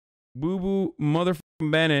Boo Boo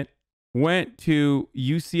motherfucking Bennett went to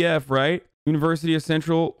UCF, right? University of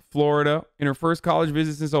Central Florida. In her first college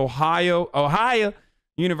visit since Ohio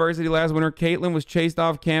University last winter, Kaitlyn was chased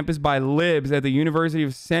off campus by libs at the University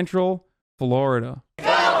of Central Florida. Go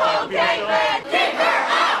home, Kaitlyn! Kick her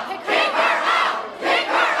out! Kick her out! Kick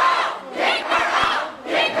her out! Kick her out!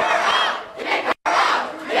 Kick her out! Kick her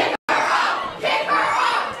out! Kick her out! Kick her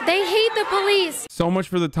out! They hate the police. So much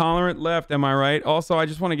for the tolerant left, am I right? Also, I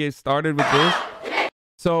just want to get started with this.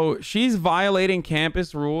 So she's violating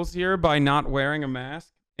campus rules here by not wearing a mask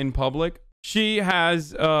in public. She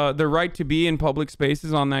has the right to be in public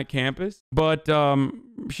spaces on that campus, but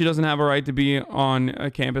she doesn't have a right to be on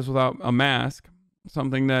a campus without a mask.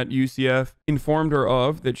 Something that UCF informed her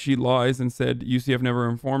of, that she lies and said UCF never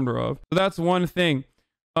informed her of. So that's one thing.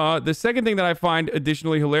 The second thing that I find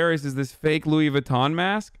additionally hilarious is this fake Louis Vuitton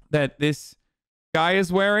mask that this guy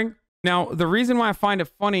is wearing. Now, the reason why I find it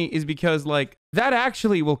funny is because, like, that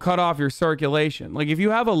actually will cut off your circulation. Like, if you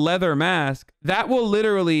have a leather mask, that will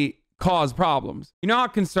literally cause problems. You know how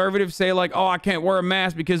conservatives say, like, oh, I can't wear a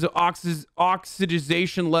mask because of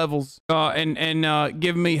oxidization levels and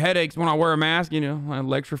give me headaches when I wear a mask? You know, a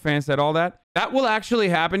lecture fan said all that. That will actually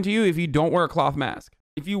happen to you if you don't wear a cloth mask.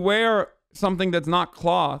 If you wear something that's not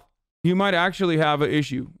cloth, you might actually have an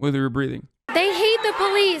issue with your breathing. They hate the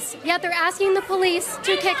police, yet they're asking the police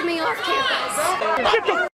to kick me off campus. Get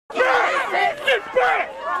the back! Get back!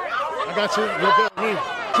 I got you. You're good.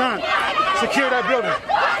 John, secure that building.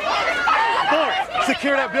 Boy,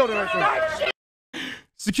 secure that building right there.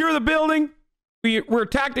 Secure the building. We're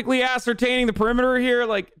tactically ascertaining the perimeter here.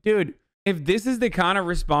 Like, dude, if this is the kind of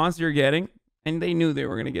response you're getting, and they knew they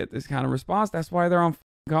were going to get this kind of response, that's why they're on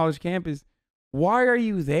college campus. Why are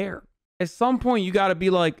you there? At some point, you got to be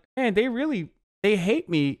like, man, they hate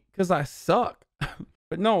me because I suck.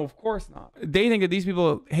 But no, of course not. They think that these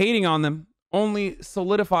people hating on them only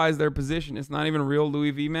solidifies their position. It's not even a real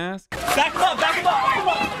Louis V mask. Back him up, back him up, back him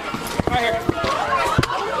up. Right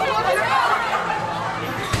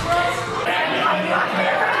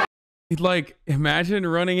here. Like, imagine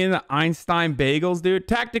running into Einstein bagels, dude.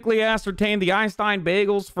 Tactically ascertain the Einstein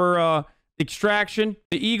bagels for extraction.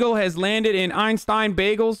 The Eagle has landed in Einstein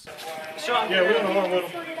bagels. Yeah, we're gonna run with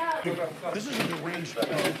him. This is a new range.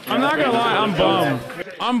 I'm not gonna lie, I'm bummed.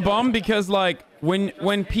 I'm bummed because, like,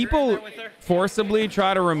 when people forcibly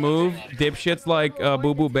try to remove dipshits like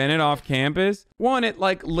Boo Boo Bennett off campus, one, it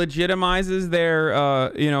like legitimizes their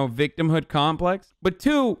you know, victimhood complex. But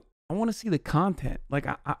two, I want to see the content. Like,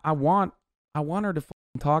 I want her to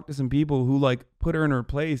talk to some people who, like, put her in her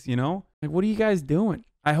place, you know? Like, what are you guys doing?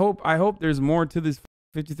 I hope there's more to this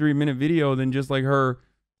 53-minute video than just like her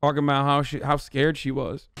talking about how scared she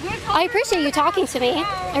was. I appreciate you talking to me.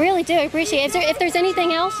 I really do appreciate it. If there's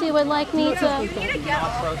anything else you would like me to...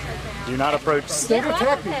 Do not approach.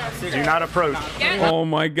 Do not approach. Oh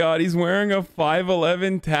my God, he's wearing a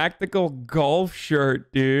 5'11" tactical golf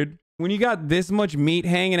shirt, dude. When you got this much meat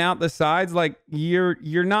hanging out the sides, like,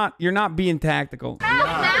 you're not being tactical.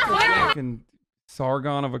 Fucking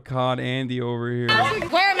Sargon of Akkad Andy over here. Wear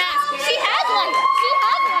a mask. She has one.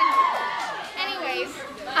 Anyways,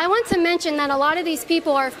 I want to mention that a lot of these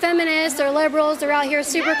people are feminists or liberals. They're out here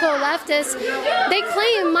super cool leftists. They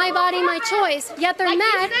claim my body, my choice, yet they're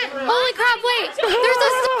mad. Holy crap, wait.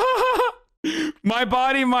 There's a... My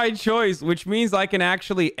body, my choice, which means I can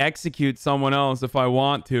actually execute someone else if I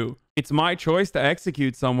want to. It's my choice to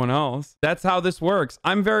execute someone else. That's how this works.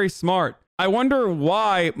 I'm very smart. I wonder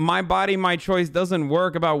why my body, my choice doesn't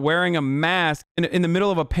work about wearing a mask in the middle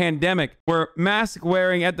of a pandemic, where mask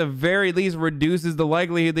wearing at the very least reduces the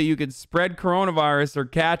likelihood that you could spread coronavirus or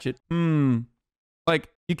catch it. Like,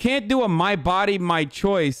 you can't do a my body, my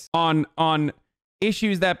choice on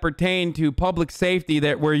issues that pertain to public safety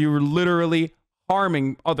where you're literally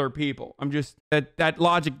harming other people. That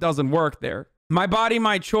logic doesn't work there. My body,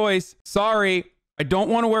 my choice. Sorry, I don't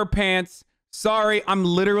want to wear pants. Sorry, I'm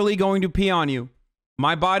literally going to pee on you.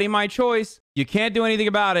 My body, my choice. You can't do anything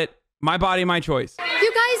about it. My body, my choice.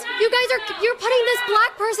 You're putting this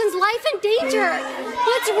black person's life in danger.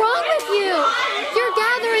 What's wrong with you? You're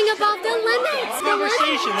gathering above the limits.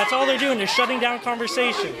 Conversation. That's all they're doing. They're shutting down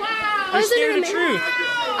conversation. They're scared of truth.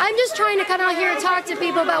 I'm just trying to come out here and talk to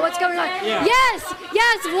people about what's going on. Yeah. Yes,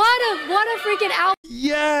 what a freaking alpha.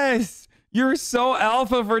 Yes, you're so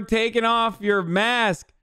alpha for taking off your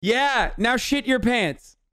mask. Yeah, now shit your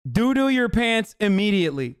pants. Doo-doo your pants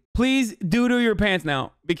immediately. Please doo-doo your pants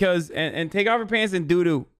now, because and take off your pants and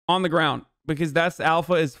doo-doo on the ground, because that's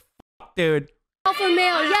alpha as fuck, dude. Alpha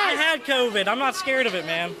male, yes. I had COVID. I'm not scared of it,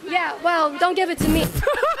 man. Yeah, well, don't give it to me.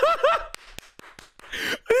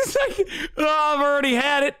 It's like, oh, I've already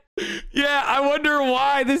had it. Yeah, I wonder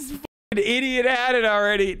why this idiot had it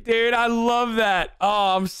already. Dude, I love that.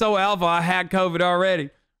 Oh, I'm so alpha. I had COVID already.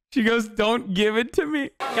 She goes, don't give it to me.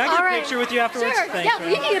 Can I get a picture with you afterwards? Sure. Thanks, Yeah, man.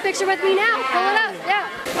 you can get a picture with me now. Pull it up. Yeah.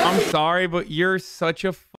 I'm sorry, but you're such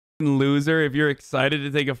a fucking loser if you're excited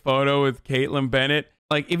to take a photo with Kaitlyn Bennett.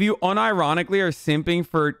 Like, if you unironically are simping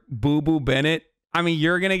for Boo Boo Bennett, I mean,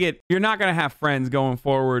 you're not going to have friends going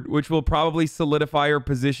forward, which will probably solidify your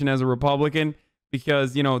position as a Republican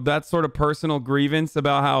because, you know, that sort of personal grievance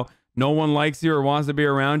about how no one likes you or wants to be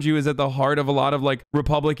around you is at the heart of a lot of like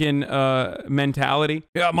Republican mentality.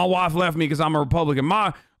 Yeah, my wife left me because I'm a Republican.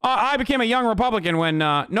 I became a young Republican when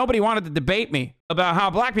nobody wanted to debate me about how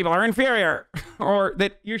black people are inferior or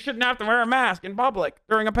that you shouldn't have to wear a mask in public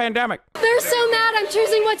during a pandemic. They're so mad I'm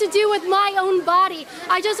choosing what to do with my own body.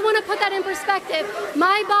 I just want to put that in perspective.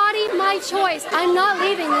 My body, my choice. I'm not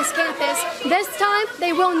leaving this campus. This time,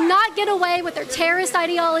 they will not get away with their terrorist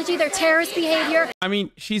ideology, their terrorist behavior. I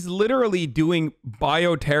mean, she's literally doing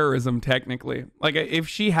bioterrorism technically. Like if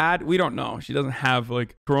she had, we don't know. She doesn't have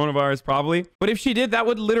like coronavirus probably. But if she did, that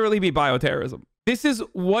would literally be bioterrorism. This is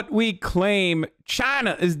what we claim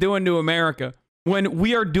China is doing to America when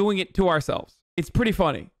we are doing it to ourselves. It's pretty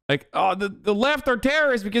funny. Like, oh, the left are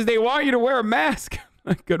terrorists because they want you to wear a mask.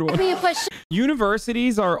 Good one.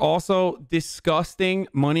 Universities are also disgusting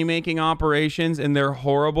money-making operations, and they're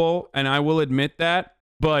horrible, and I will admit that.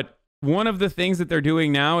 But one of the things that they're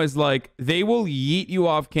doing now is, like, they will yeet you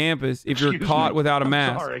off campus if you're caught without a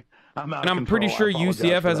mask. Sorry. And I'm pretty sure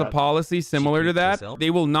UCF has a policy similar to that. They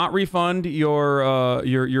will not refund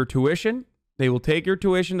your tuition. They will take your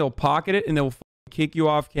tuition, they'll pocket it, and they'll kick you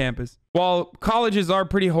off campus. While colleges are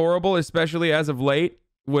pretty horrible, especially as of late,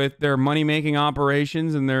 with their money-making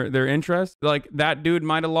operations and their interests, like that dude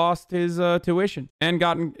might have lost his tuition and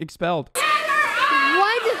gotten expelled.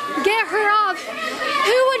 What? Get her off.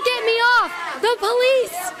 Who would get me off? The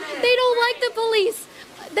police. They don't like the police.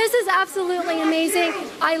 This is absolutely amazing.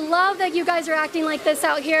 I love that you guys are acting like this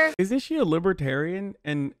out here. Isn't she a libertarian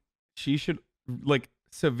and she should like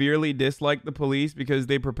severely dislike the police because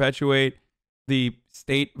they perpetuate the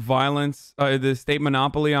state violence, the state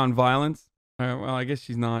monopoly on violence? Well, I guess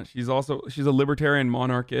she's not. She's a libertarian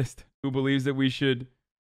monarchist who believes that we should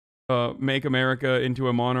make America into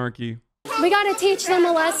a monarchy. We got to teach them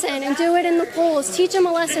a lesson and do it in the polls. Teach them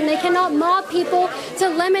a lesson. They cannot mob people to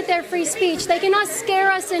limit their free speech. They cannot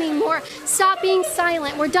scare us anymore. Stop being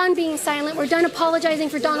silent. We're done being silent. We're done apologizing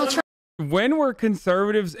for Donald Trump. When were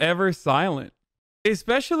conservatives ever silent?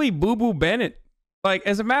 Especially Boo Boo Bennett. Like,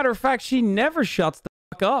 as a matter of fact, she never shuts the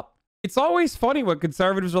fuck up. It's always funny when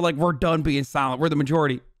conservatives are like, we're done being silent. We're the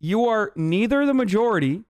majority. You are neither the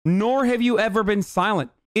majority, nor have you ever been silent.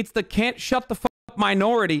 It's the can't shut the fuck up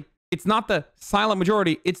minority. It's not the silent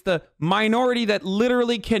majority. It's the minority that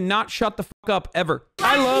literally cannot shut the fuck up ever.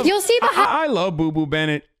 I love Boo Boo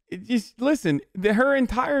Bennett. Listen, her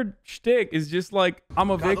entire shtick is just like, I'm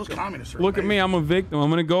a victim. Look at me, I'm a victim. I'm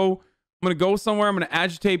gonna go somewhere. I'm gonna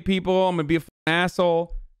agitate people. I'm gonna be a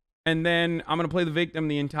asshole, and then I'm gonna play the victim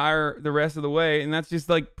the rest of the way. And that's just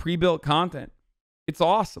like pre-built content. It's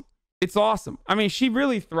awesome. It's awesome. I mean, she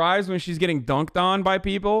really thrives when she's getting dunked on by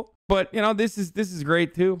people. But you know, this is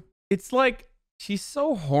great too. It's like she's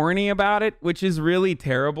so horny about it, which is really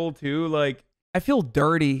terrible too. Like, I feel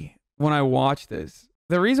dirty when I watch this.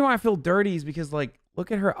 The reason why I feel dirty is because, like,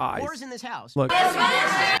 look at her eyes. Whores in this house. Look at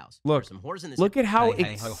how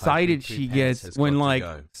excited she gets when, like,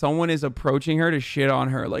 someone is approaching her to shit on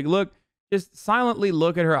her. Like, look, just silently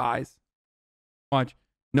look at her eyes. Watch.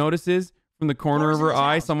 Notices from the corner of her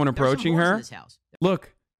eye someone approaching her.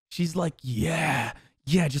 Look, she's like, yeah,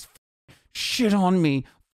 just shit on me.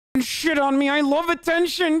 Shit on me. I love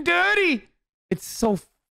attention, dirty. It's so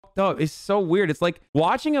fucked up. It's so weird. It's like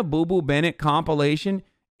watching a Boo Boo Bennett compilation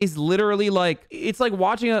is literally like, it's like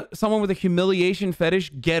watching someone with a humiliation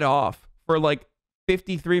fetish get off for like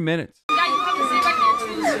 53 minutes.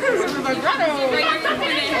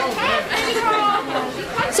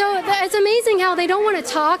 So it's amazing how they don't want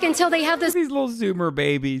to talk until they have this. These little Zoomer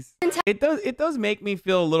babies. It does make me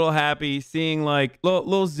feel a little happy seeing like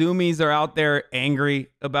little Zoomies are out there angry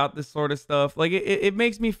about this sort of stuff. Like it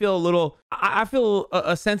makes me feel a little, I feel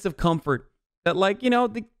a sense of comfort that, like, you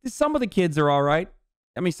know, some of the kids are all right.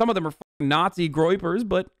 I mean, some of them are fucking Nazi groypers,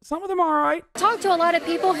 but some of them are all right. Talk to a lot of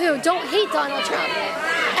people who don't hate Donald Trump.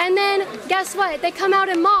 And then guess what? They come out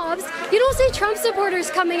in mobs. You don't see Trump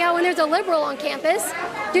supporters coming out when there's a liberal on campus.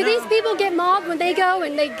 Do these people get mobbed when they go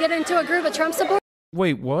and they get into a group of Trump supporters?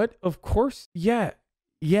 Wait, what? Of course. Yeah,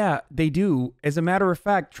 they do. As a matter of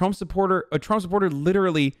fact, a Trump supporter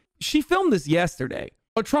literally, she filmed this yesterday.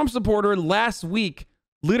 A Trump supporter last week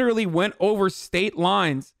literally went over state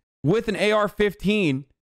lines with an AR-15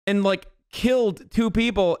 and like killed 2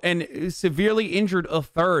 people and severely injured a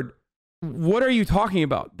third. What are you talking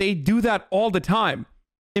about? They do that all the time.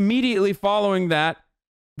 Immediately following that,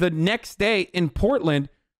 the next day in Portland,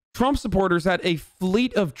 Trump supporters had a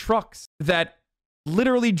fleet of trucks that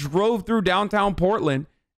literally drove through downtown Portland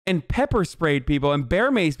and pepper sprayed people and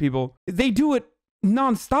bear maced people. They do it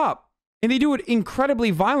nonstop, and they do it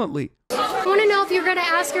incredibly violently. I want to know if you're going to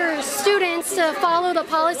ask your students to follow the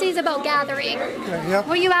policies about gathering. Yeah.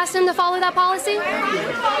 Will you ask them to follow that policy?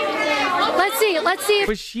 Let's see.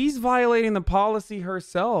 But she's violating the policy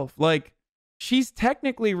herself. Like, she's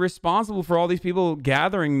technically responsible for all these people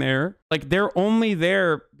gathering there. Like, they're only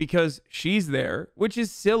there because she's there, which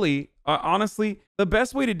is silly. Honestly, the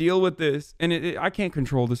best way to deal with this, and I can't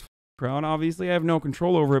control this crowd, obviously. I have no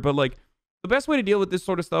control over it. But, like, the best way to deal with this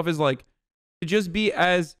sort of stuff is, like, to just be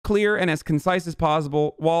as clear and as concise as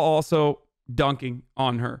possible while also dunking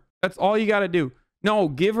on her. That's all you got to do. No,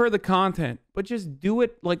 give her the content, but just do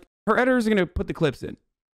it like her editors are going to put the clips in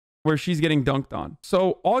where she's getting dunked on.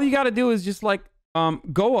 So all you got to do is just like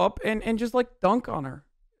go up and just like dunk on her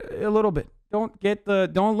a little bit. Don't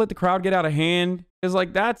let the crowd get out of hand. It's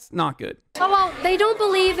like, that's not good. Oh, well, they don't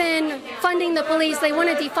believe in funding the police. They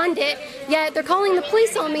want to defund it, yet they're calling the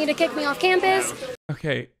police on me to kick me off campus.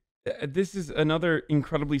 Okay. This is another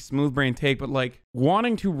incredibly smooth brain take, but like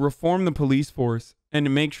wanting to reform the police force and to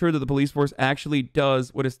make sure that the police force actually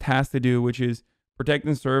does what it's tasked to do, which is protect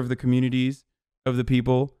and serve the communities of the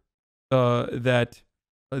people that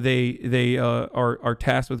they are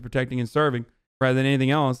tasked with protecting and serving, rather than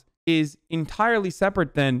anything else, is entirely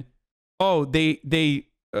separate than, oh, they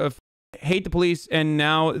hate the police and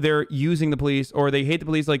now they're using the police, or they hate the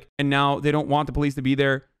police like and now they don't want the police to be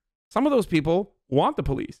there. Some of those people want the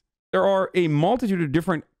police. There are a multitude of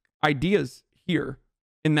different ideas here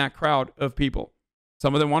in that crowd of people.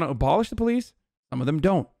 Some of them want to abolish the police. Some of them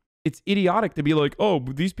don't. It's idiotic to be like, oh,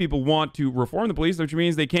 but these people want to reform the police, which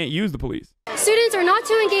means they can't use the police. Students are not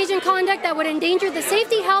to engage in conduct that would endanger the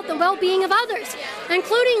safety, health, and well-being of others,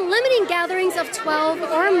 including limiting gatherings of 12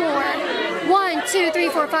 or more. 1, 2, 3,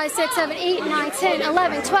 4, 5, 6, 7, 8, 9, 10,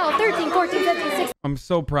 11, 12, 13, 14, 15, 16. I'm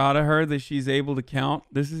so proud of her that she's able to count.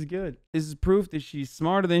 This is good. This is proof that she's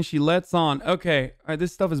smarter than she lets on. Okay, all right,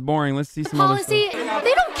 this stuff is boring. Let's see some Policy, other stuff.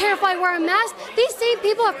 they don't care if I wear a mask. These same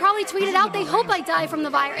people have probably tweeted out they hope I die from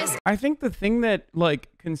the virus. I think the thing that like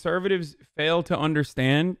conservatives fail to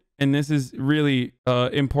understand, and this is really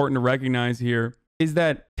important to recognize here, is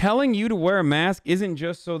that telling you to wear a mask isn't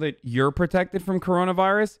just so that you're protected from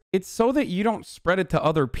coronavirus. It's so that you don't spread it to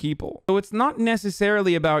other people. So it's not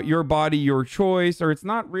necessarily about your body, your choice, or it's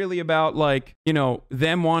not really about like, you know,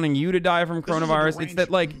 them wanting you to die from coronavirus. It's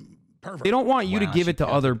that like, they don't want you to give it to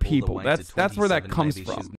other people. That's where that comes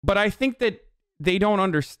from. But I think that they don't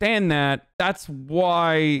understand that. That's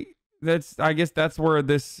why... I guess that's where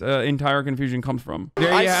this entire confusion comes from. There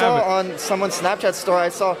you I saw on someone's Snapchat story, I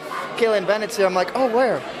saw Kaitlyn Bennett here. I'm like, oh,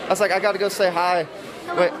 where? I was like, I got to go say hi.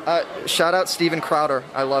 Wait, shout out Steven Crowder.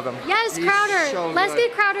 I love him. Yes, He's Crowder. so Let's good.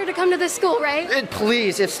 get Crowder to come to this school, right? And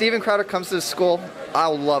please, if Steven Crowder comes to the school,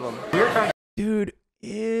 I'll love him. Dude,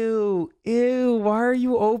 ew. Why are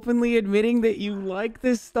you openly admitting that you like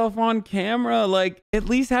this stuff on camera? Like, at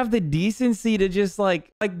least have the decency to just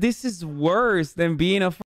like this is worse than being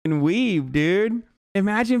a weeb, dude.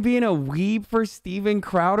 Imagine being a weeb for Steven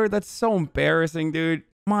Crowder. That's so embarrassing, dude.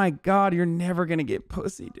 My God, you're never gonna get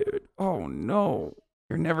pussy, dude. Oh no,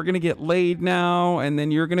 you're never gonna get laid now, and then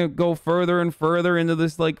you're gonna go further and further into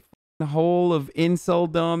this like hole of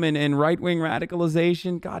inceldom and right-wing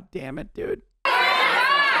radicalization. God damn it, dude.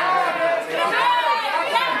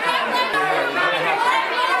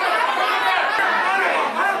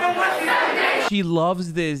 She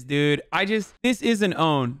loves this, dude. This is an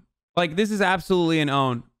own. Like, this is absolutely an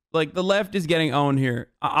own. Like, the left is getting owned here.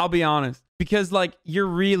 I'll be honest. Because, like, you're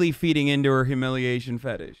really feeding into her humiliation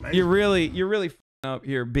fetish. You're really f***ing up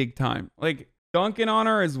here big time. Like, dunking on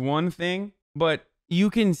her is one thing, but you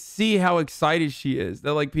can see how excited she is.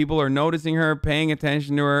 That, like, people are noticing her, paying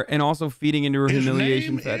attention to her, and also feeding into her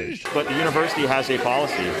humiliation fetish. But the university has a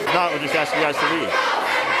policy. Not, we'll just ask you guys to leave.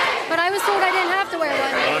 But I was told I didn't have to wear one.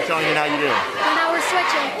 I'm telling you now you do. And now we're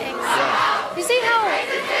switching things. Yeah. You see how...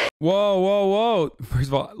 Whoa. First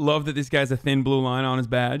of all, love that this guy has a thin blue line on his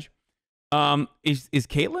badge. Is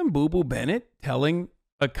Kaitlyn Boo Boo Bennett telling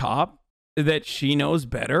a cop that she knows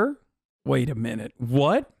better? Wait a minute.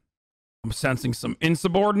 What? I'm sensing some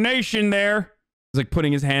insubordination there. He's like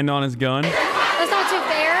putting his hand on his gun. That's not too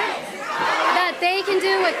fair. That they can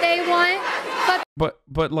do what they want.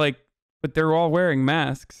 But like, but they're all wearing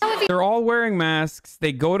masks. They're all wearing masks.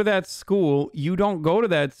 They go to that school. You don't go to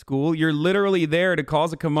that school. You're literally there to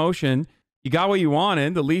cause a commotion. You got what you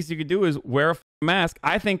wanted. The least you could do is wear a mask.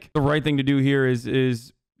 I think the right thing to do here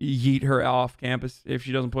is yeet her off campus if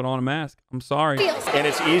she doesn't put on a mask. I'm sorry. And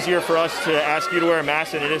it's easier for us to ask you to wear a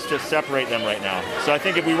mask than it is to separate them right now. So I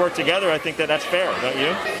think if we work together, I think that that's fair, don't you?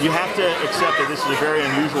 You have to accept that this is a very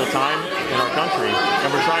unusual time in our country,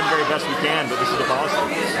 and we're trying the very best we can, but this is the policy.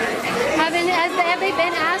 Have they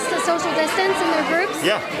been asked to social distance in their groups?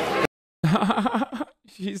 Yeah.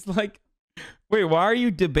 She's like, wait, why are you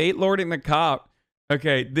debate lording the cop?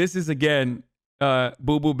 Okay, this is again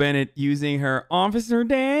Boo Boo Bennett using her Officer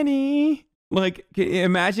Danny. Like,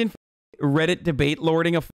 imagine Reddit debate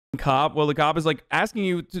lording a cop. Well, the cop is like asking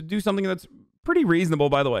you to do something that's pretty reasonable,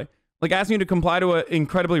 by the way. Like asking you to comply to an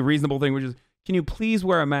incredibly reasonable thing, which is, can you please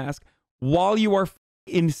wear a mask while you are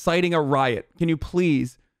inciting a riot? Can you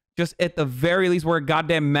please just at the very least wear a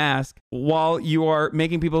goddamn mask while you are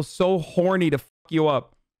making people so horny to fuck you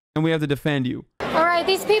up and we have to defend you? All right,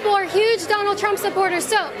 these people are huge Donald Trump supporters,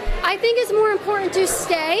 so I think it's more important to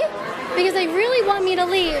stay because they really want me to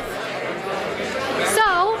leave.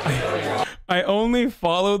 So I only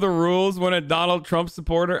follow the rules when a Donald Trump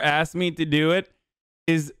supporter asks me to do it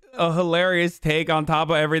is a hilarious take on top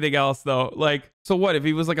of everything else, though. Like, so what if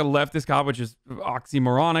he was like a leftist cop, which is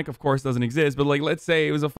oxymoronic, of course, doesn't exist, but like, let's say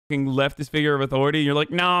it was a fucking leftist figure of authority, and you're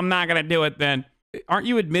like, no, I'm not gonna do it then. Aren't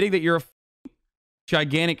you admitting that you're a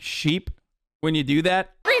gigantic sheep when you do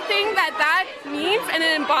that? Everything that means and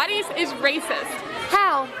it embodies is racist.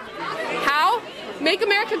 how? How? Make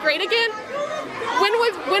America great again? When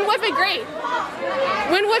was it great?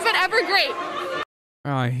 When was it ever great?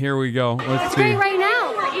 All right, here we go. Let's It's see. great right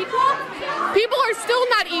now. We're equal? People are still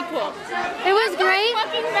not equal. It was great.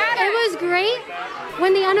 It was great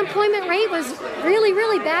when the unemployment rate was really,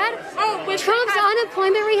 really bad. Oh, with Trump's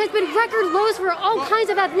unemployment rate has been record lows for all kinds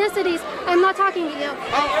of ethnicities. I'm not talking to you.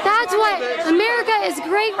 That's what America is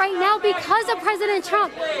great right now because of President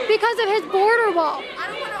Trump, because of his border wall,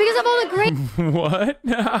 because of all the great. What?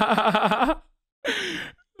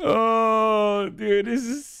 Oh, dude, this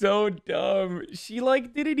is so dumb. She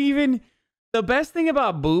like didn't even. The best thing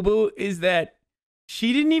about Boo Boo is that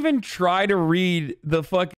she didn't even try to read the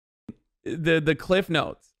fucking the cliff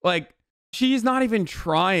notes. Like, she's not even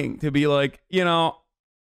trying to be like, you know,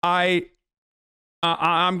 I'm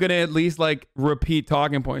gonna at least like repeat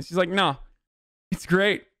talking points. She's like, no, it's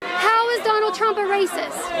great. How is Donald Trump a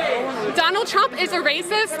racist? Donald Trump is a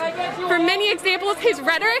racist. For many examples, his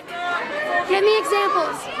rhetoric. Give me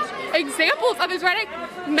examples. Examples of his rhetoric.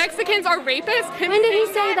 Mexicans are rapists. When did he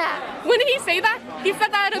say that? When did he say that? He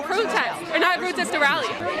said that at a protest, or not a protest, a rally.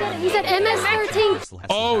 He said MS-13.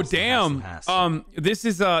 Oh, damn. This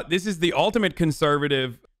is the ultimate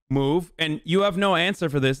conservative move, and you have no answer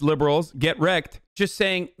for this, liberals. Get wrecked. Just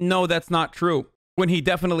saying, no, that's not true, when he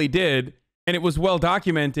definitely did, and it was well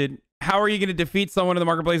documented. How are you going to defeat someone in the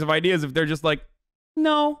marketplace of ideas if they're just like,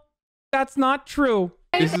 no, that's not true?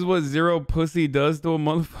 This is what zero pussy does to a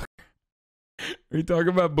motherfucker. Are you talking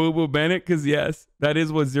about Boo Boo Bennett? Because yes, that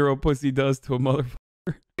is what zero pussy does to a motherfucker.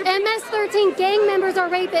 MS-13 gang members are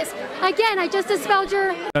rapists. Again, I just dispelled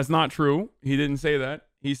your... That's not true. He didn't say that.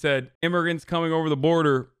 He said immigrants coming over the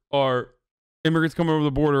border are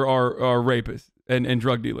rapists and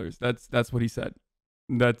drug dealers. That's what he said.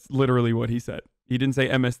 That's literally what he said. He didn't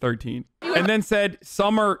say MS-13. And then said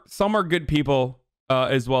some are good people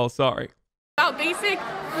as well. Sorry. About basic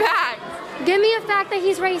facts. Give me a fact that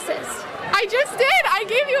he's racist. I just did. I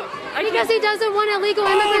gave you. Because he doesn't want illegal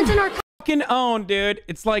immigrants in our country. Fucking own, dude.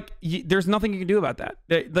 It's like there's nothing you can do about that.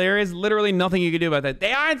 There is literally nothing you can do about that.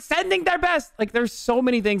 They aren't sending their best. Like, there's so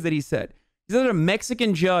many things that he said. He said that a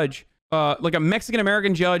Mexican judge, like a Mexican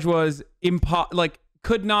American judge, was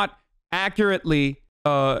could not accurately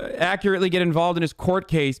get involved in his court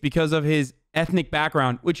case because of his ethnic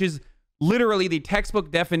background, which is literally the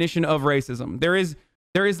textbook definition of racism.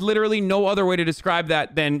 There is literally no other way to describe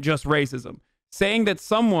that than just racism. Saying that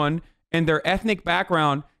someone and their ethnic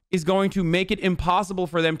background is going to make it impossible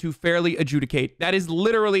for them to fairly adjudicate. That is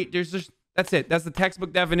literally, that's it. That's the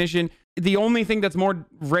textbook definition. The only thing that's more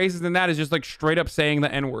racist than that is just like straight up saying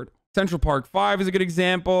the N-word. Central Park 5 is a good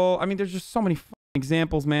example. I mean, there's just so many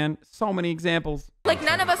examples, man. So many examples. Like,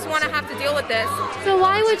 none of us want to have to deal with this. So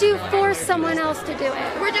why would you force someone else to do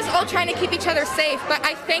it? We're just all trying to keep each other safe, but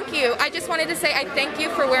I thank you. I just wanted to say I thank you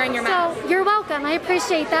for wearing your mask. So, you're welcome. I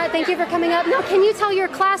appreciate that. Thank you for coming up. Now, can you tell your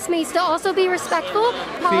classmates to also be respectful?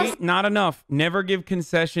 See, not enough. Never give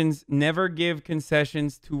concessions. Never give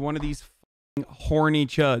concessions to one of these horny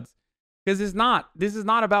chuds. Because this is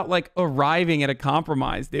not about like arriving at a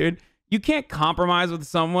compromise, dude. You can't compromise with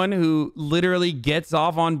someone who literally gets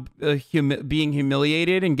off on being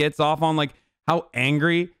humiliated and gets off on like how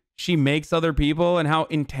angry she makes other people and how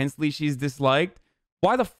intensely she's disliked.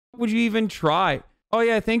 Why the fuck would you even try? Oh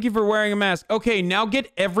yeah, thank you for wearing a mask. Okay, now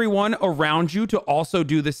get everyone around you to also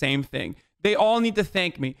do the same thing. They all need to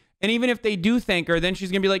thank me. And even if they do thank her, then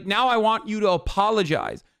she's gonna be like, now I want you to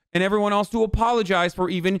apologize. And everyone else to apologize for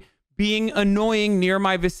even being annoying near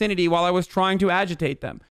my vicinity while I was trying to agitate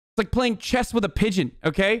them. It's like playing chess with a pigeon,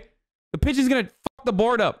 okay? The pigeon's gonna fuck the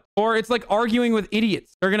board up. Or it's like arguing with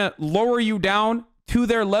idiots. They're gonna lower you down to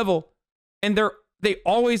their level, and they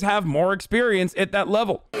always have more experience at that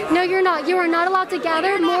level. No, you're not. You are not allowed to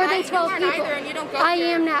gather more than 12 people. I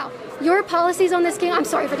am now. Your policies on this game, I'm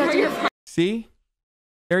sorry for touching your... See?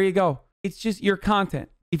 There you go. It's just your content.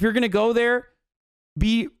 If you're gonna go there,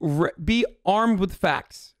 be armed with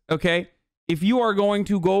facts, okay? If you are going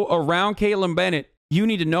to go around Kaitlyn Bennett, you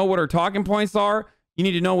need to know what her talking points are. You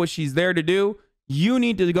need to know what she's there to do. You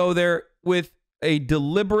need to go there with a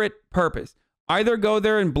deliberate purpose. Either go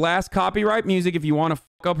there and blast copyright music if you want to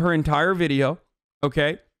fuck up her entire video,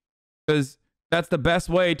 okay? Because that's the best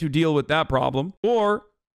way to deal with that problem. Or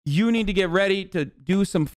you need to get ready to do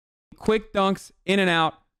some quick dunks in and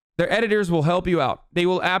out. Their editors will help you out. They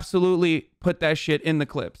will absolutely put that shit in the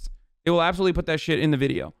clips. They will absolutely put that shit in the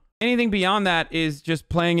video. Anything beyond that is just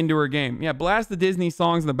playing into her game. Yeah, blast the Disney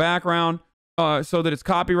songs in the background so that it's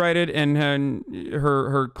copyrighted and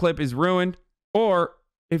her clip is ruined. Or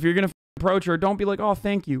if you're going to approach her, don't be like, oh,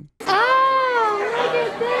 thank you. Oh, look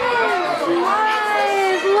at this.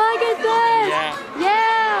 Nice. Look at this. Yeah.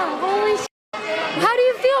 Yeah. Holy shit. How do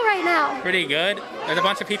you feel right now? Pretty good. There's a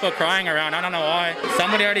bunch of people crying around. I don't know why.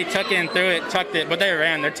 Somebody already took it and threw it, chucked it, but they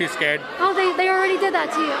ran. They're too scared. Oh, they already did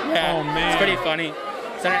that to you. Yeah. Oh, man. It's pretty funny.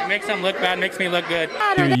 So it makes them look bad, makes me look good.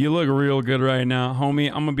 Dude, you look real good right now. Homie,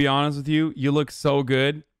 I'm going to be honest with you. You look so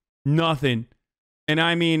good. Nothing. And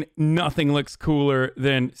I mean, nothing looks cooler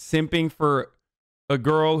than simping for a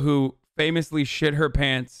girl who famously shit her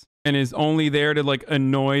pants and is only there to like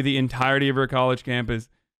annoy the entirety of her college campus.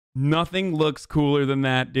 Nothing looks cooler than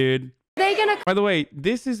that, dude. By the way,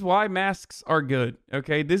 this is why masks are good,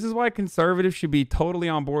 okay? This is why conservatives should be totally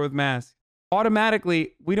on board with masks.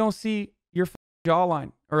 Automatically, we don't see your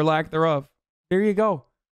jawline or lack thereof. There you go.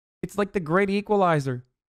 It's like the great equalizer.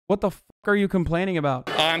 What the fuck are you complaining about?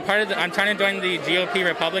 I'm trying to join the GOP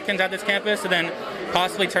Republicans at this campus, and then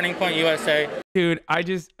possibly Turning Point USA. Dude, I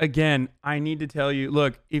need to tell you,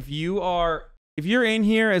 look, if you're in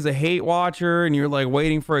here as a hate watcher and you're like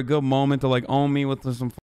waiting for a good moment to like own me with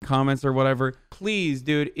some comments or whatever, please,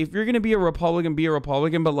 dude, if you're gonna be a Republican,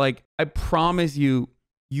 but like, I promise you,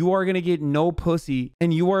 you are gonna get no pussy,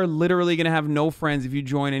 and you are literally gonna have no friends if you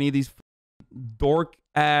join any of these dork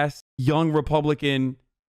ass young Republican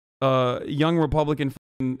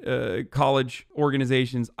college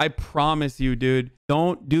organizations. I promise you, dude.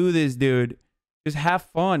 Don't do this, dude. Just have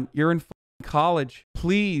fun. You're in college.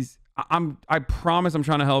 Please. I promise I'm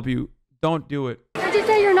trying to help you. Don't do it. Did you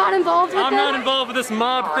say you're not involved with I'm not involved with this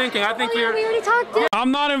mob thinking. I think we already talked.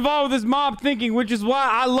 I'm not involved with this mob thinking, which is why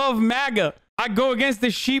I love MAGA. I go against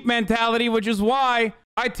the sheep mentality, which is why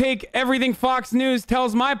I take everything Fox News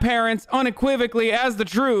tells my parents unequivocally as the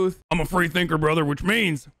truth. I'm a free thinker, brother, which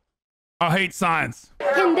means I hate science.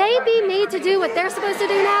 Can they be made to do what they're supposed to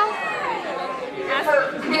do now?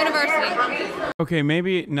 University. Okay,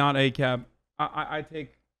 maybe not ACAB. I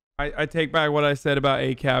take back what I said about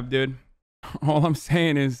ACAB, dude. All I'm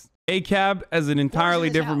saying is ACAB as an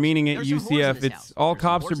entirely different meaning at UCF. It's all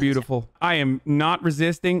cops are beautiful. I am not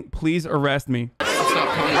resisting. Please arrest me.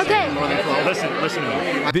 Okay. Listen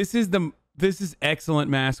to me. This is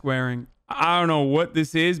excellent mask wearing. I don't know what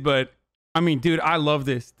this is, but I mean, dude, I love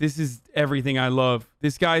this. This is everything I love.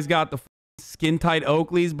 This guy's got the skin tight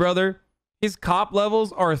Oakleys, brother. His cop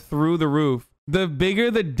levels are through the roof. The bigger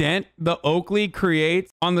the dent the Oakley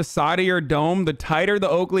creates on the side of your dome, the tighter the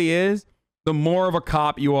Oakley is, the more of a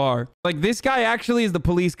cop you are. Like, this guy actually is the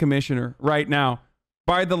police commissioner right now.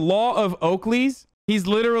 By the law of Oakleys, he's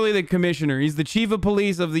literally the commissioner. He's the chief of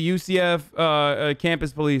police of the UCF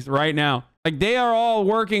campus police right now. Like, they are all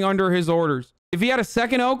working under his orders. If he had a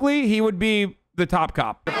second Oakley, he would be the top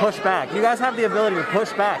cop. Push back. You guys have the ability to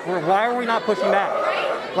push back. Why are we not pushing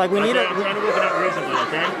back? Like, we need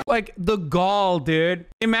it. Like, the gall, dude.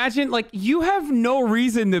 Imagine, like, you have no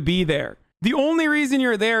reason to be there. The only reason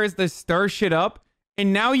you're there is to stir shit up.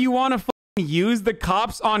 And now you want to use the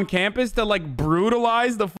cops on campus to, like,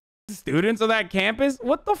 brutalize the students of that campus?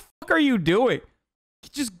 What the fuck are you doing?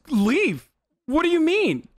 Just leave. What do you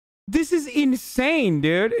mean? This is insane,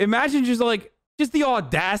 dude. Imagine just, like, just the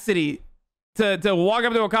audacity to walk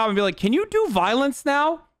up to a cop and be like, can you do violence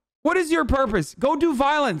now? What is your purpose? Go do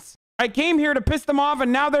violence. I came here to piss them off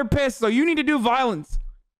and now they're pissed, so you need to do violence.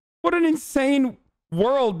 What an insane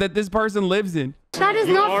world that this person lives in. That is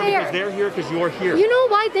not fair. Because they're here because you're here. You know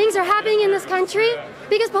why things are happening in this country?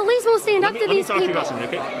 Because police won't stand up to these Let me people. talk to you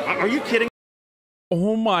about something, okay? Are you kidding?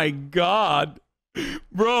 Oh my God.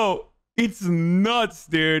 Bro, it's nuts,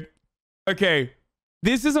 dude. Okay,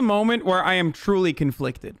 this is a moment where I am truly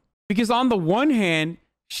conflicted. Because on the one hand,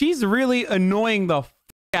 she's really annoying the f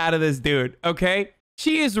out of this dude, okay?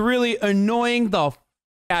 She is really annoying the f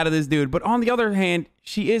out of this dude. But on the other hand,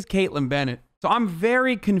 she is Kaitlyn Bennett. So I'm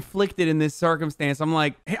very conflicted in this circumstance. I'm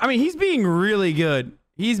like, I mean, he's being really good.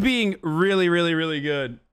 He's being really, really, really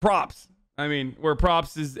good. Props. I mean, where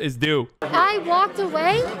props is due. I walked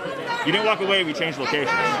away. You didn't walk away, we changed locations.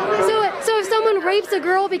 So if someone rapes a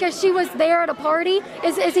girl because she was there at a party,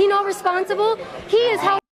 is he not responsible? He is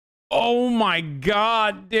held. Oh my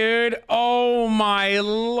God, dude. Oh my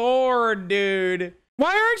Lord, dude.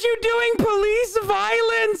 Why aren't you doing police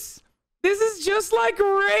violence? This is just like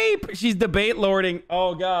rape. She's debate lording.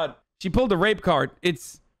 Oh God. She pulled a rape card.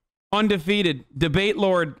 It's undefeated debate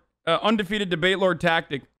lord, undefeated debate lord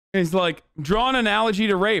tactic. It's like, draw an analogy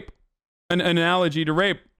to rape. An analogy to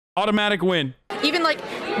rape. Automatic win. Even like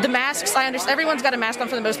the masks, I understand everyone's got a mask on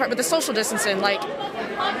for the most part, but the social distancing, like,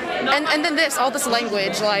 and then all this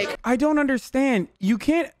language, like. I don't understand. You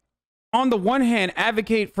can't, on the one hand,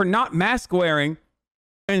 advocate for not mask wearing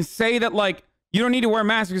and say that, like, you don't need to wear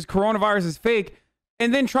masks because coronavirus is fake,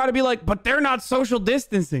 and then try to be like, but they're not social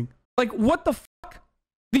distancing. Like, what the fuck?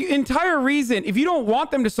 The entire reason, if you don't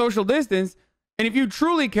want them to social distance, and if you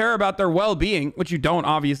truly care about their well-being, which you don't,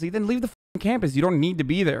 obviously, then leave the campus. You don't need to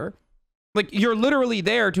be there. Like, you're literally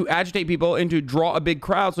there to agitate people and to draw a big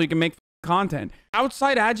crowd so you can make content.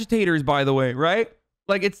 Outside agitators, by the way, right?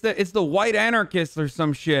 Like, it's the white anarchists or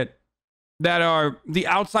some shit that are the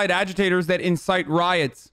outside agitators that incite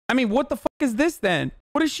riots. I mean, what the fuck is this then?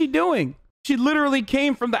 What is she doing? She literally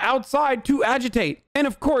came from the outside to agitate. And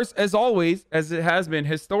of course, as always, as it has been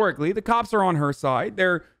historically, the cops are on her side.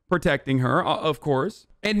 They're protecting her, of course.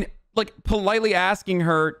 And like politely asking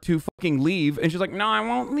her to fucking leave. And she's like, no, I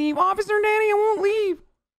won't leave. Officer Danny, I won't leave.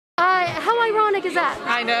 How ironic is that?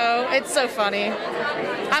 I know, it's so funny.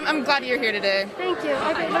 I'm glad you're here today. Thank you.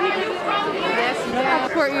 Okay, let me take this. I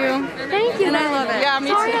support you. Thank you. And I love it. Yeah, me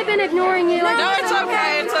Sorry too. I've been ignoring you. No, it's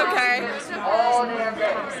okay. It's okay.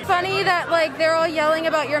 It's funny that like they're all yelling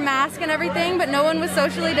about your mask and everything, but no one was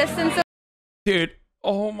socially distanced. Dude,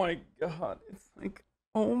 oh my God. It's like,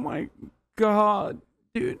 oh my God,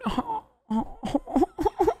 dude.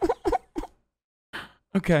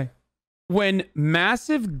 Okay. When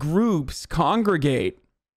massive groups congregate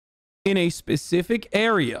in a specific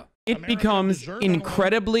area, it becomes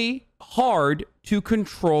incredibly hard to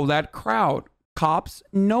control that crowd. Cops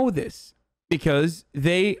know this because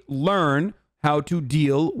they learn how to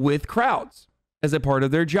deal with crowds as a part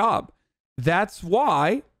of their job. That's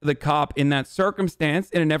why the cop in that circumstance,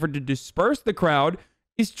 in an effort to disperse the crowd,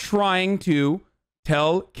 is trying to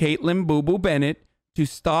tell Kaitlyn Boo Boo Bennett to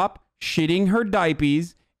stop shitting her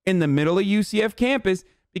diapers in the middle of UCF campus,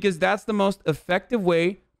 because that's the most effective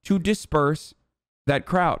way to disperse that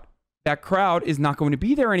crowd. That crowd is not going to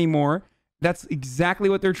be there anymore. That's exactly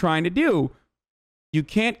what they're trying to do. You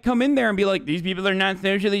can't come in there and be like, these people are not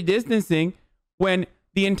socially distancing, when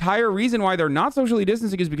the entire reason why they're not socially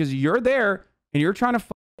distancing is because you're there and you're trying to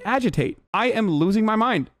agitate. I am losing my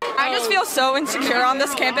mind. I just feel so insecure on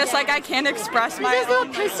this campus. Like, I can't express my...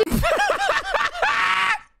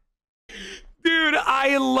 Dude,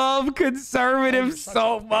 I love conservatives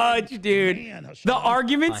so much, dude. The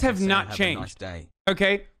arguments have not changed.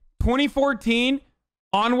 Okay? 2014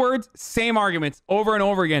 onwards, same arguments over and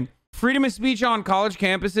over again. Freedom of speech on college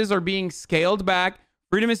campuses are being scaled back.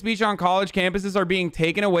 Freedom of speech on college campuses are being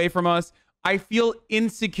taken away from us. I feel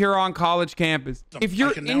insecure on college campus. If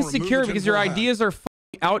you're insecure because your ideas are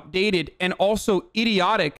outdated and also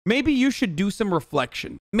idiotic, maybe you should do some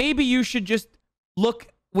reflection. Maybe you should just look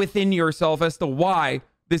within yourself as to why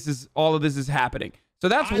all of this is happening. So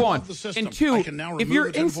that's one. And two, if you're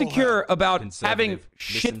insecure about having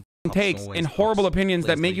shit takes and horrible opinions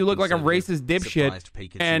that make you look like a racist dipshit,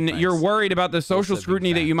 and you're worried about the social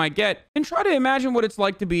scrutiny that you might get, then try to imagine what it's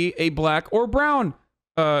like to be a black or brown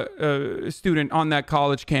student on that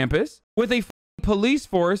college campus with a police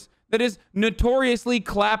force that is notoriously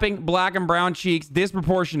clapping black and brown cheeks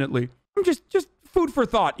disproportionately. I'm just food for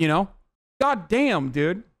thought, you know? God damn,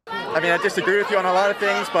 dude. I mean, I disagree with you on a lot of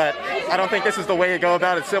things, but I don't think this is the way to go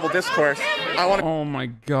about it, civil discourse. Oh my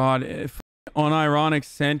God. Unironic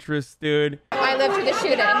centrist, dude. I I lived through the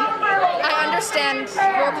shooting. I understand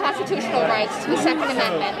your constitutional rights to the Second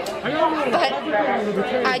Amendment, but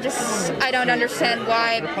I don't understand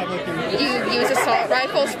why you use assault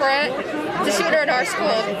rifles for it. The shooter at our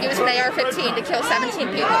school used an AR-15 to kill 17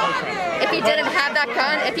 people. If he didn't have that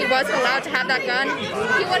gun, if he wasn't allowed to have that gun,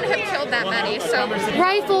 he wouldn't have killed that many. So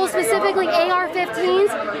rifles, specifically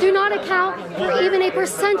AR-15s, do not account for even a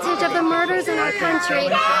percentage of the murders in our country.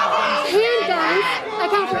 Handguns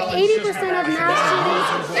account for 80% of mass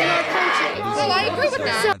shootings in our country. Well, I agree with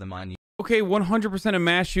that. Okay, 100% of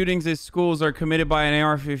mass shootings at schools are committed by an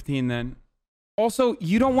AR-15 then. Also,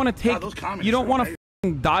 you don't want to take, you don't want to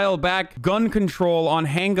dial back gun control on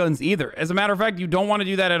handguns either. As a matter of fact, you don't want to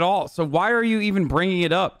do that at all. So why are you even bringing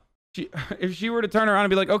it up? If she were to turn around and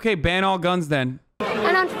be like, okay, ban all guns then.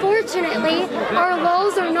 And unfortunately, our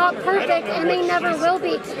laws are not perfect and they never will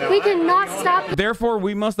be. We cannot stop. Therefore,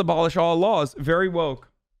 we must abolish all laws. Very woke.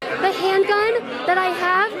 The handgun that I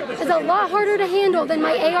have is a lot harder to handle than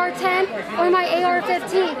my AR-10 or my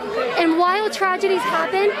AR-15. And while tragedies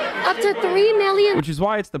happen, up to 3 million... Which is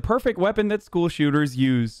why it's the perfect weapon that school shooters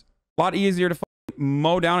use. A lot easier to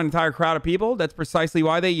mow down an entire crowd of people. That's precisely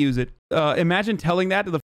why they use it. Imagine telling that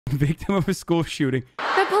to the victim of a school shooting.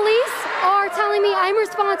 The police are telling me I'm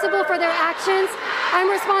responsible for their actions. I'm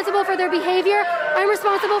responsible for their behavior. I'm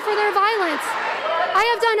responsible for their violence. I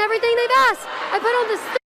have done everything they've asked. I put on this...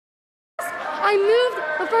 I moved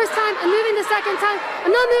the first time. I'm moving the second time.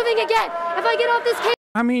 I'm not moving again. If I get off this case...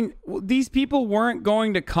 I mean, these people weren't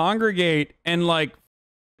going to congregate and like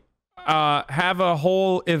have a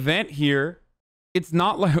whole event here. It's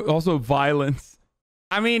not like also violence.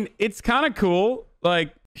 I mean, it's kind of cool.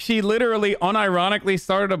 Like she literally unironically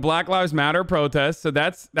started a Black Lives Matter protest. So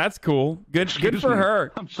that's cool. Good for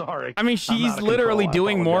her. I'm sorry. I mean, she's literally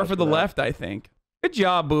doing more for the left, I think. Good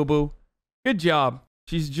job, boo-boo. Good job.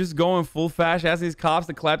 She's just going full fash, asking these cops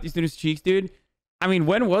to clap these students' cheeks, dude. I mean,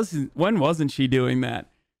 when wasn't she doing that?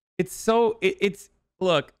 It's so,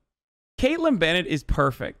 look, Kaitlyn Bennett is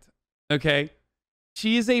perfect, okay?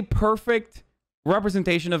 She is a perfect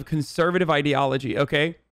representation of conservative ideology,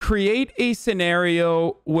 okay? Create a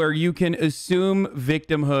scenario where you can assume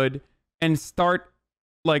victimhood and start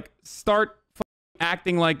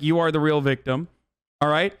acting like you are the real victim, all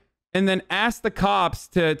right? And then ask the cops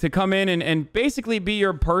to come in and basically be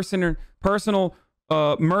your personal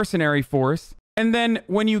mercenary force. And then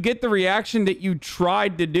when you get the reaction that you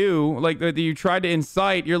tried to do, like that you tried to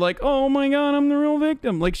incite, you're like, oh my God, I'm the real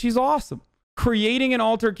victim. Like, she's awesome. Creating an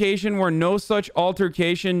altercation where no such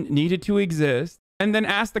altercation needed to exist. And then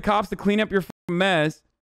ask the cops to clean up your mess.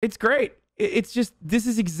 It's great. It's just, this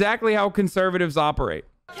is exactly how conservatives operate.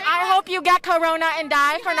 I hope you get corona and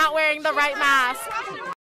die for not wearing the right mask.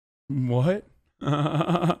 What?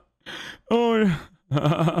 Oh.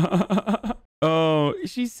 Oh,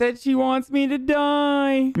 she said she wants me to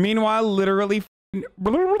die. Meanwhile, literally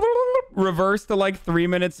reverse to like 3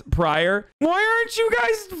 minutes prior. Why aren't you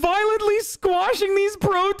guys violently squashing these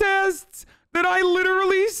protests that I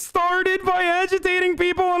literally started by agitating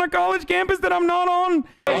people on a college campus that I'm not on?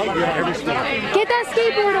 Get that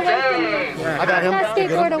skateboard away from me. I got him. Get that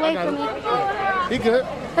skateboard away from me. He good.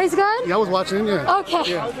 He's good? Yeah, I was watching him, yeah.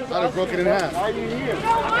 Okay. Yeah, I'd have broken it in half. I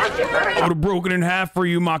would have broken it in half for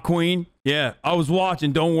you, my queen. Yeah, I was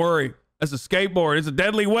watching. Don't worry. That's a skateboard. It's a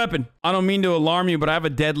deadly weapon. I don't mean to alarm you, but I have a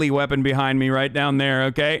deadly weapon behind me right down there,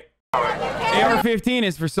 okay? AR-15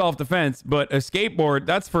 is for self-defense, but a skateboard,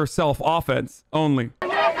 that's for self-offense only.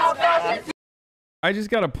 I just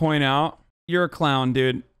gotta point out, you're a clown,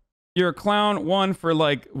 dude. You're a clown, one, for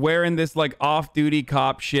like wearing this like off-duty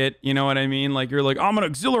cop shit, you know what I mean? Like you're like, I'm an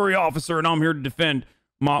auxiliary officer and I'm here to defend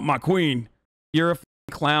my queen. You're a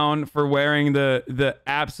clown for wearing the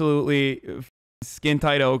absolutely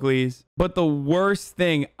skin-tight Oakleys. But the worst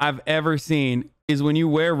thing I've ever seen is when you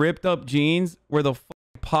wear ripped up jeans where the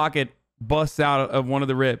pocket busts out of one of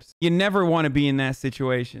the rips. You never want to be in that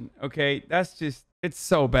situation, okay? That's just, it's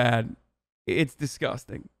so bad. It's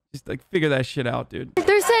disgusting. Just like figure that shit out, dude.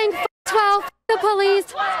 They're saying 12, the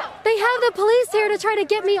police. They have the police here to try to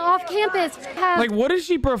get me off campus. Like, what does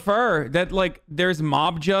she prefer? That like there's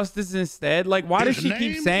mob justice instead? Like, why does she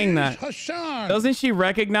keep saying that? Doesn't she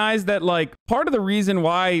recognize that like part of the reason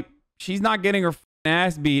why she's not getting her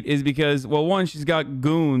ass beat is because, well, one, she's got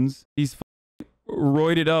goons, these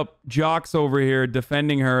roided up jocks over here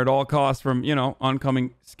defending her at all costs from, you know,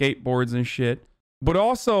 oncoming skateboards and shit. But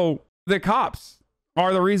also the cops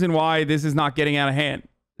are the reason why this is not getting out of hand.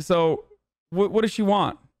 So what does she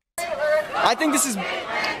want? I think this is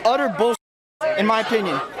utter bullshit, in my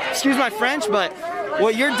opinion. Excuse my French, but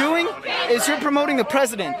What you're doing is you're promoting the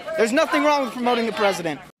president. There's nothing wrong with promoting the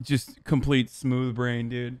president. Just complete smooth brain,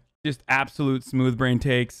 dude. Just absolute smooth brain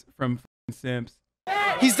takes from simps.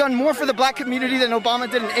 He's done more for the black community than Obama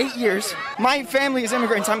did in 8 years. My family is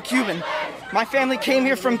immigrants. I'm Cuban. My family came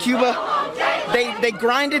here from Cuba. They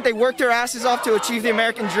grinded, they worked their asses off to achieve the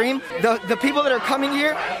American dream. The people that are coming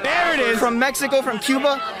here, there it is, from Mexico, from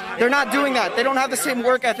Cuba, they're not doing that. They don't have the same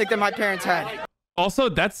work ethic that my parents had. Also,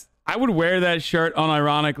 I would wear that shirt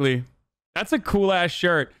unironically. That's a cool ass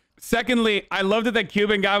shirt. Secondly, I love that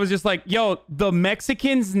Cuban guy was just like, yo, the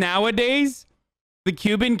Mexicans nowadays, the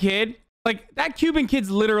Cuban kid, like that Cuban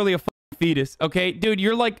kid's literally a fetus, okay? Dude,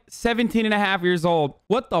 you're like 17 and a half years old.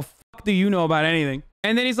 What the fuck do you know about anything?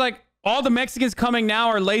 And then he's like, all the Mexicans coming now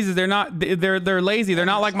are lazy. They're lazy. They're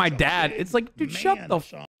not like my dad. It's like, dude, shut the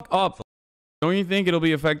fuck up. Don't you think it'll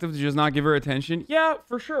be effective to just not give her attention? Yeah,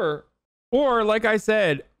 for sure. Or like I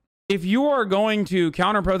said, if you are going to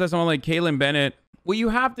counter protest someone like Kaitlyn Bennett, what you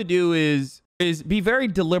have to do is be very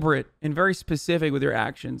deliberate and very specific with your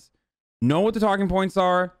actions. Know what the talking points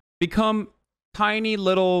are. Become tiny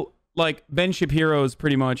little like Ben Shapiro's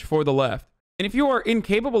pretty much for the left. And if you are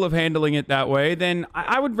incapable of handling it that way, then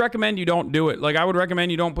I would recommend you don't do it. Like I would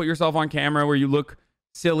recommend you don't put yourself on camera where you look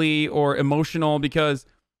silly or emotional, because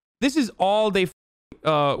this is all they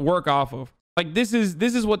work off of. Like this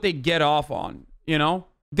is what they get off on, you know?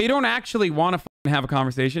 They don't actually want to have a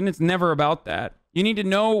conversation. It's never about that. You need to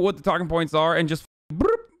know what the talking points are and just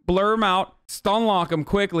blur them out, stun lock them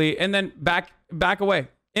quickly, and then back away.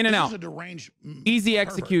 In and out. Easy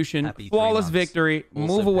execution, flawless victory,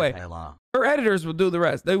 move away. Her editors will do the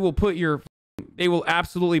rest. They will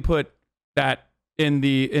absolutely put that in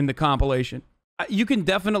the compilation. You can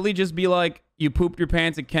definitely just be like, you pooped your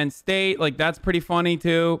pants at Kent State. Like that's pretty funny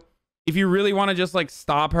too. If you really want to just like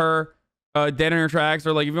stop her dead in her tracks,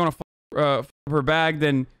 or like if you want to f her bag,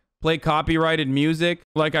 then play copyrighted music.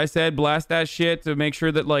 Like I said, blast that shit to make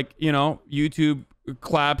sure that, like, you know, YouTube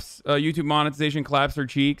claps, YouTube monetization claps her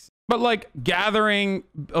cheeks. But like gathering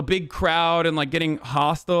a big crowd and like getting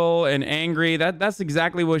hostile and angry, that's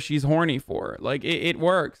exactly what she's horny for. Like it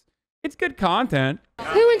works. It's good content.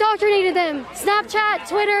 Who indoctrinated them? Snapchat,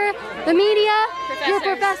 Twitter, the media, your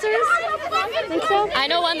professors? Think so? I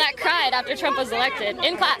know one that cried after Trump was elected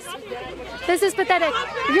in class. This is pathetic.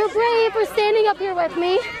 You're brave for standing up here with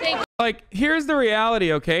me. Thank you. Like, here's the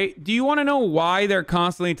reality, okay? Do you want to know why they're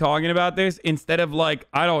constantly talking about this instead of like,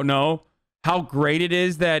 I don't know, how great it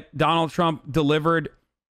is that Donald Trump delivered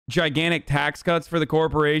gigantic tax cuts for the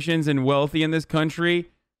corporations and wealthy in this country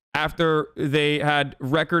after they had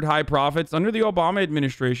record high profits under the Obama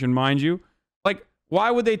administration, mind you? Like, why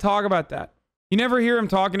would they talk about that? You never hear him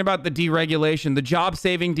talking about the deregulation, the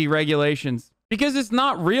job-saving deregulations, because it's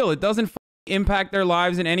not real. It doesn't impact their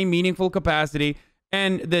lives in any meaningful capacity.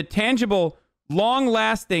 And the tangible,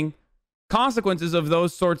 long-lasting consequences of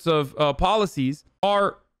those sorts of policies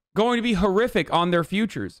are going to be horrific on their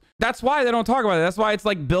futures. That's why they don't talk about it. That's why it's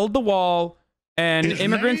like build the wall, and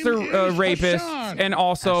immigrants are rapists, and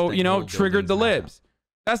also, you know, triggered the libs.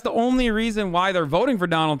 That's the only reason why they're voting for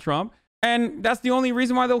Donald Trump, and that's the only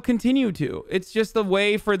reason why they'll continue to. It's just a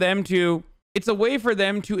way for them to,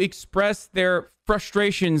 express their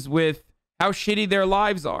frustrations with how shitty their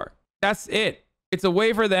lives are. That's it. It's a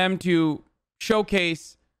way for them to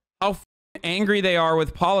showcase how angry they are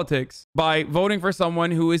with politics by voting for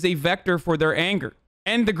someone who is a vector for their anger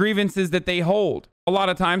and the grievances that they hold. A lot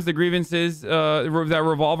of times the grievances that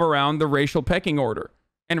revolve around the racial pecking order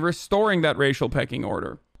and restoring that racial pecking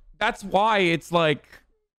order. That's why it's like,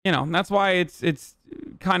 you know, that's why it's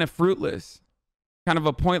kind of fruitless, kind of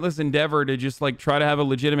a pointless endeavor to just like try to have a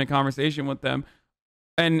legitimate conversation with them.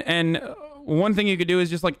 And one thing you could do is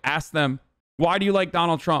just like ask them, why do you like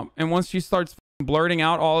Donald Trump? And once she starts blurting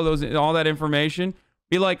out all that information,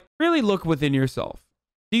 be like, really look within yourself.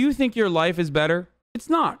 Do you think your life is better? It's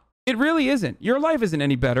not. It really isn't. Your life isn't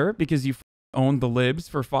any better because you owned the libs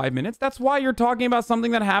for 5 minutes. That's why you're talking about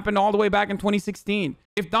something that happened all the way back in 2016.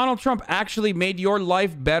 If Donald Trump actually made your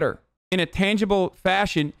life better in a tangible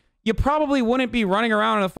fashion, you probably wouldn't be running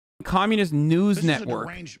around in a communist news network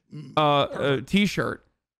t-shirt,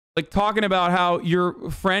 like talking about how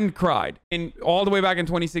your friend cried all the way back in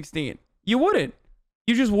 2016. You wouldn't.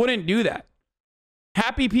 You just wouldn't do that.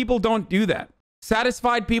 Happy people don't do that.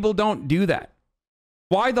 Satisfied people don't do that.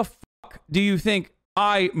 Why the fuck do you think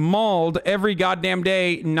I mauled every goddamn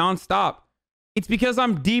day nonstop? It's because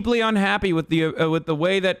I'm deeply unhappy with the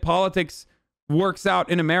way that politics works out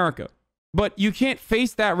in America. But you can't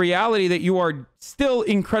face that reality that you are still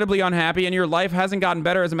incredibly unhappy and your life hasn't gotten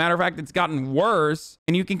better. As a matter of fact, it's gotten worse,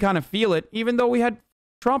 and you can kind of feel it, even though we had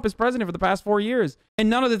Trump as president for the past 4 years. And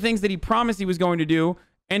none of the things that he promised he was going to do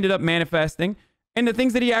ended up manifesting. And the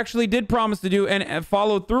things that he actually did promise to do and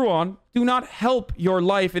followed through on do not help your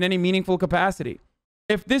life in any meaningful capacity.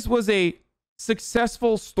 If this was a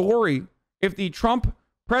successful story, if the Trump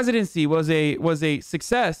presidency was a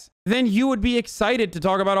success, then you would be excited to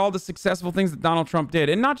talk about all the successful things that Donald Trump did,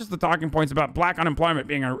 and not just the talking points about black unemployment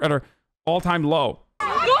being at an all-time low.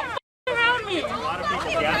 Go around me.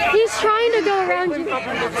 He's trying to go around you.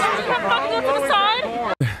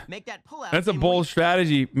 That's a bold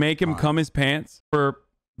strategy. Make him cum his pants for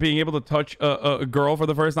being able to touch a girl for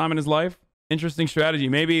the first time in his life. Interesting strategy.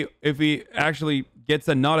 Maybe if he actually gets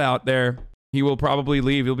a nut out there, he will probably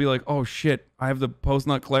leave. He'll be like, oh shit, I have the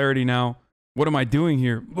post-nut clarity now. What am I doing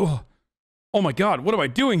here? Ugh. Oh my God, what am I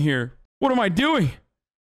doing here? What am I doing?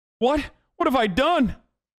 What? What have I done?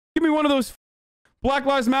 Give me one of those Black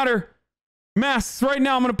Lives Matter masks right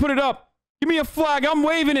now. I'm going to put it up. Give me a flag. I'm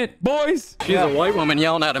waving it, boys. She's a white woman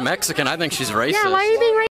yelling at a Mexican. I think she's racist. Yeah, why are you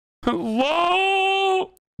being racist?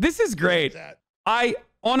 Whoa! This is great. I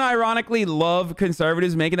unironically love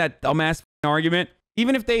conservatives making that dumbass argument.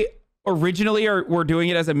 Even if they originally were doing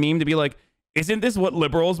it as a meme to be like, isn't this what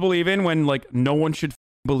liberals believe in when like no one should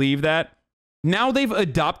believe that? Now they've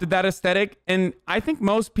adopted that aesthetic, and I think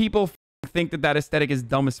most people think that that aesthetic is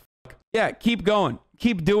dumb as fuck. Yeah, keep going.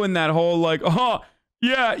 Keep doing that whole like, oh,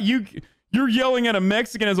 yeah, you're yelling at a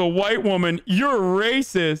Mexican as a white woman. You're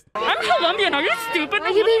racist. I'm Colombian. Are you stupid? Why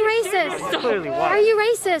are you being racist? Why are you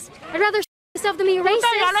racist? I'd rather myself than be a racist.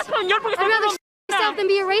 I'd rather myself than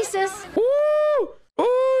be a racist. Ooh,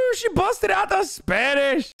 ooh, she busted out the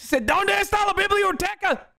Spanish. She said, "Donde está la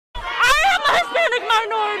biblioteca?" I am a Hispanic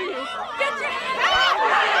minority.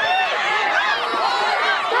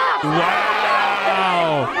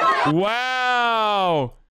 Wow.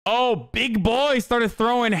 Wow. Oh, big boy started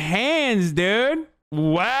throwing hands, dude.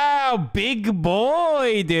 Wow, big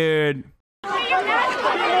boy, dude.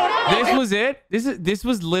 This was it. This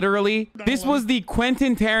was literally, this was the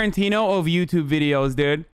Quentin Tarantino of YouTube videos,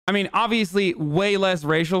 dude. I mean, obviously way less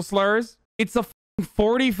racial slurs. It's a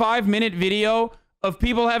 45-minute video of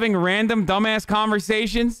people having random dumbass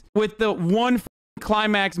conversations with the one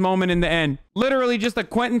climax moment in the end. Literally just a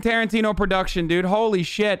Quentin Tarantino production, dude. Holy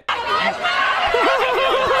shit.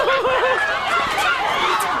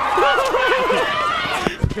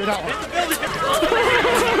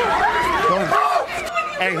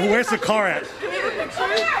 Hey, where's the car at?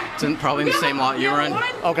 It's probably in the same lot you were in.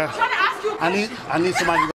 Okay. I need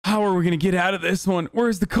somebody. How are we gonna get out of this one?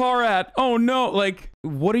 Where's the car at? Oh no! Like,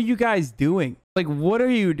 what are you guys doing? Like, what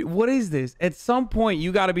is this? At some point,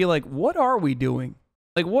 you got to be like, what are we doing?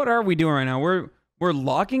 Like, what are we doing right now? We're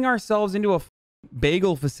locking ourselves into a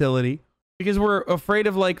bagel facility because we're afraid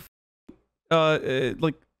of like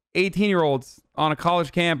 18-year-olds on a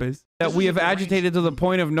college campus that we have agitated to the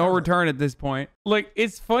point of no return at this point. Like,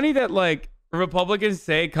 it's funny that like Republicans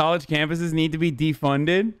say college campuses need to be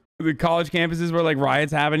defunded. The college campuses where like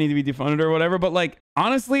riots happen need to be defunded or whatever. But like,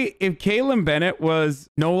 honestly, if Kaitlyn Bennett was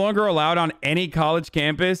no longer allowed on any college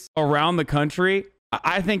campus around the country,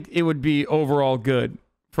 I think it would be overall good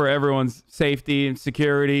for everyone's safety and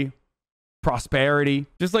security, prosperity.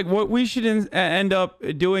 Just like what we should end up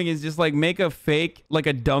doing is just like make a fake, like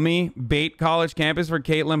a dummy bait college campus for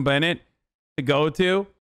Kaitlyn Bennett to go to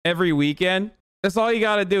every weekend. That's all you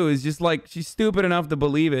got to do is just like, she's stupid enough to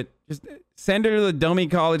believe it. Just send her to the dummy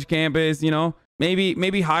college campus, you know,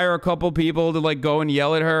 maybe hire a couple people to like go and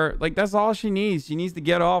yell at her. Like, that's all she needs. She needs to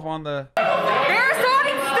get off on the...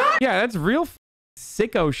 Yeah, that's real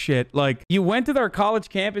sicko shit. Like, you went to their college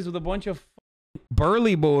campus with a bunch of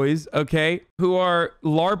burly boys, okay, who are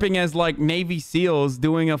LARPing as like Navy SEALs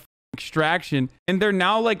doing a extraction, and they're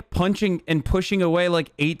now like punching and pushing away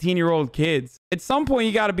like 18-year-old kids. At some point,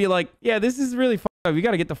 you got to be like, yeah, this is really fucked up. You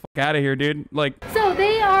got to get the fuck out of here, dude. Like, so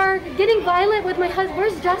they are getting violent with my husband.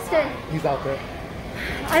 Where's Justin? He's out there.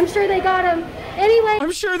 I'm sure they got him. Anyway.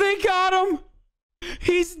 I'm sure they got him.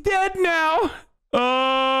 He's dead now.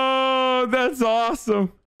 Oh, that's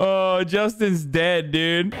awesome. Oh, Justin's dead,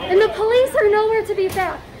 dude. And the police are nowhere to be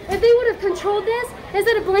found. If they would have controlled this,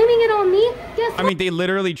 instead of blaming it on me, guess what? I mean, they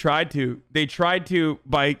literally tried to. They tried to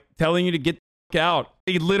by telling you to get the fuck out.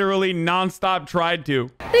 They literally nonstop tried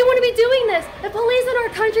to. They wouldn't be doing this. If police in our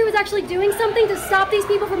country was actually doing something to stop these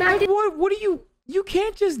people from acting. What do you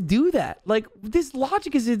can't just do that. Like, this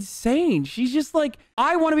logic is insane. She's just like,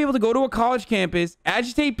 I want to be able to go to a college campus,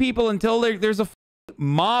 agitate people until there's a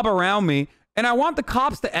mob around me, and I want the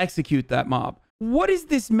cops to execute that mob. What is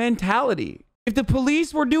this mentality? If the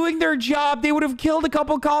police were doing their job, they would have killed a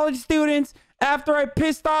couple college students after I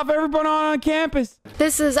pissed off everyone on campus.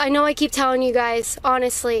 I know I keep telling you guys,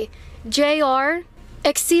 honestly, JR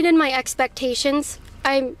exceeded my expectations.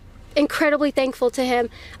 I'm incredibly thankful to him.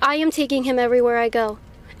 I am taking him everywhere I go.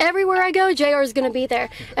 Everywhere I go, JR is going to be there.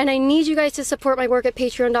 And I need you guys to support my work at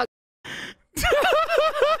patreon.com.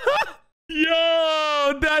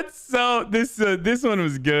 Yo, that's so... This one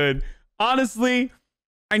was good. Honestly,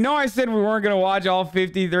 I know I said we weren't going to watch all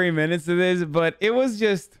 53 minutes of this, but it was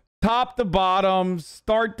just top to bottom,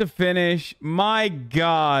 start to finish. My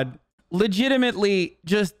God. Legitimately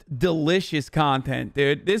just delicious content,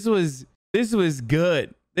 dude. This was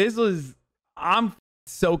good. I'm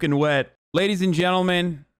soaking wet. Ladies and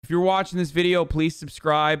gentlemen, if you're watching this video, please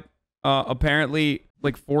subscribe. Apparently,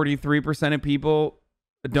 like 43% of people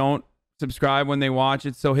don't subscribe when they watch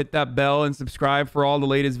it. So hit that bell and subscribe for all the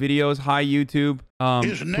latest videos. Hi, YouTube.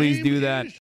 Please do that.